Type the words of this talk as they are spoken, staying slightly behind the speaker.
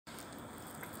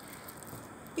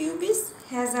Pubis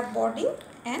has a body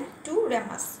and two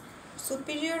ramus,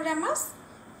 superior ramus,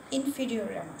 inferior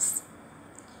ramus.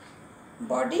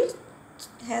 Body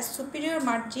has superior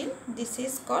margin, this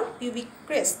is called pubic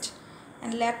crest,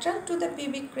 and lateral to the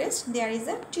pubic crest there is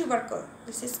a tubercle,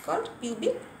 this is called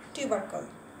pubic tubercle.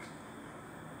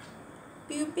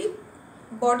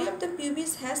 Body of the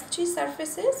pubis has three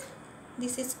surfaces,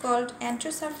 this is called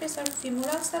anterior surface or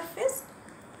femoral surface,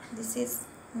 this is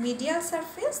medial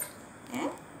surface, and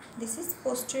this is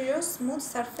posterior smooth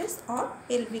surface or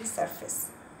pelvic surface.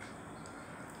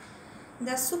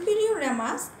 The superior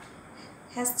ramus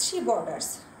has three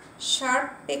borders: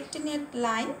 sharp pectinate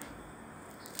line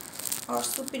or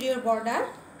superior border,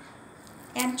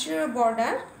 anterior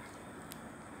border,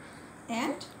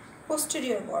 and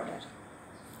posterior border.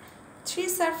 Three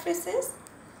surfaces: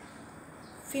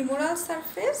 femoral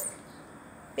surface,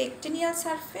 pectineal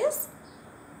surface,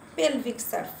 pelvic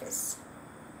surface.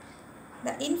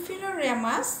 The inferior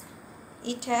ramus,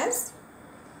 it has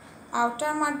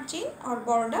outer margin or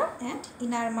border and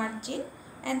inner margin,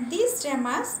 and these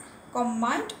ramus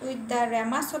combined with the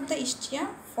ramus of the ischium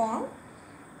form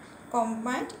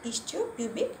combined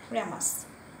istiopubic ramus.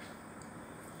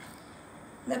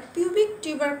 The pubic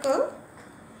tubercle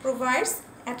provides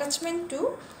attachment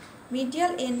to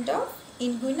medial end of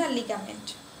inguinal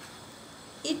ligament.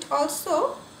 It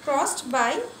also crossed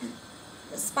by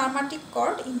spermatic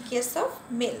cord in case of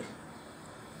male.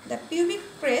 The pubic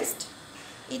crest,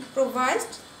 it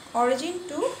provides origin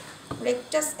to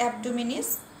rectus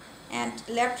abdominis and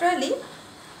laterally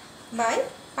by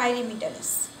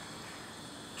pyramidalis.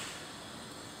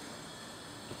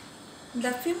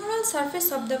 The femoral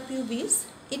surface of the pubis,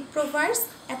 it provides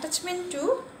attachment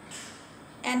to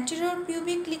anterior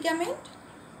pubic ligament,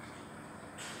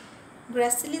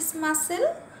 gracilis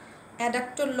muscle,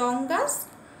 adductor longus,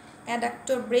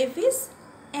 adductor brevis,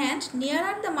 and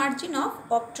nearer the margin of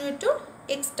obturator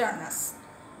externus.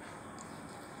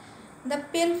 The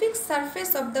pelvic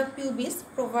surface of the pubis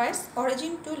provides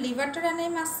origin to levator ani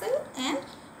muscle and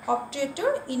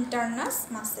obturator internus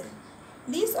muscle.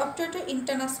 This obturator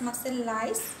internus muscle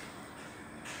lies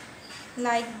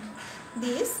like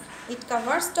this. It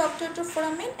covers the obturator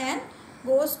foramen and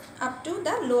goes up to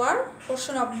the lower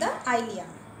portion of the ilium.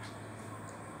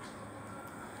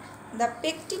 The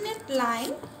pectinate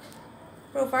line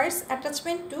provides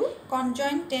attachment to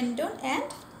conjoint tendon and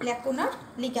lacunar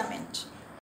ligament.